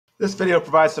This video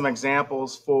provides some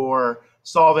examples for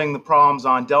solving the problems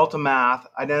on DeltaMath.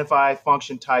 Identify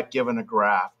function type given a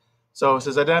graph. So it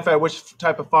says identify which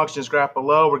type of function is graphed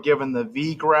below. We're given the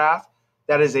V graph.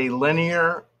 That is a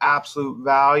linear absolute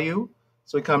value.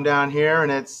 So we come down here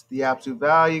and it's the absolute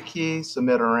value key,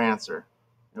 submit our answer.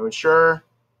 Are we sure?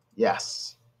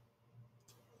 Yes.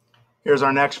 Here's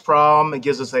our next problem. It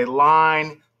gives us a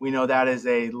line. We know that is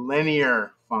a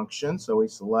linear function, so we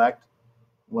select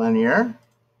linear.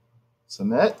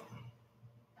 Submit.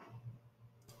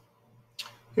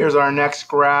 Here's our next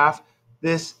graph.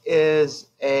 This is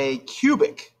a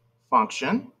cubic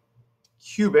function.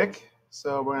 Cubic.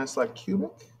 So we're going to select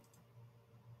cubic.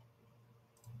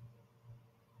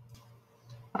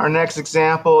 Our next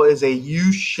example is a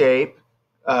U-shape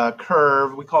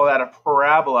curve. We call that a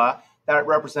parabola. That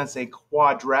represents a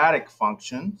quadratic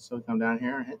function. So we come down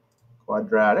here and hit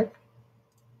quadratic.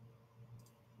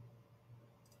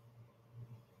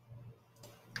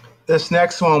 This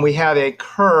next one, we have a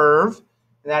curve,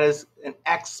 and that is an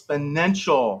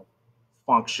exponential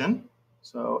function.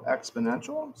 So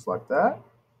exponential, select that.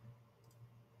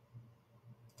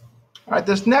 All right,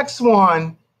 this next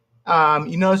one,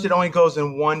 you notice it only goes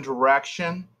in one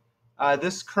direction.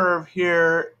 This curve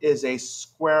here is a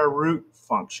square root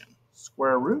function.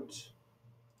 Square root.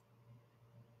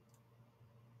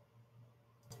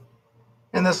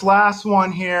 And this last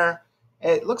one here,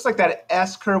 it looks like that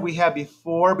S curve we had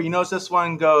before, but you notice this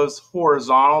one goes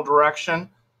horizontal direction.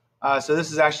 So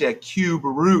this is actually a cube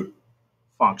root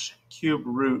function. Cube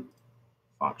root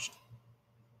function.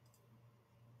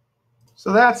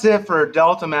 So that's it for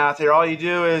DeltaMath here. All you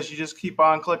do is you just keep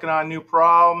on clicking on new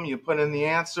problem. You put in the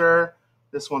answer.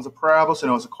 This one's a parabola, so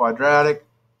no, it's a quadratic.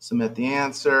 Submit the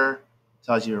answer.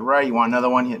 Tells you you're right. You want another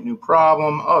one, hit new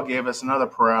problem. Oh, it gave us another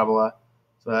parabola.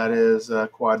 So that is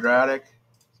quadratic.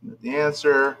 Submit the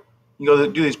answer. You can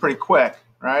go do these pretty quick,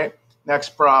 right?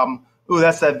 Next problem. Ooh,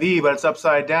 that's that V, but it's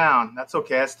upside down. That's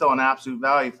okay. That's still an absolute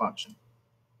value function.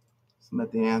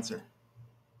 Submit the answer,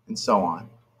 and so on.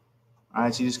 All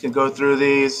right, so you just can go through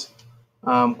these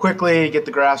quickly, get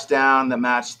the graphs down that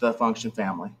match the function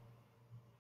family.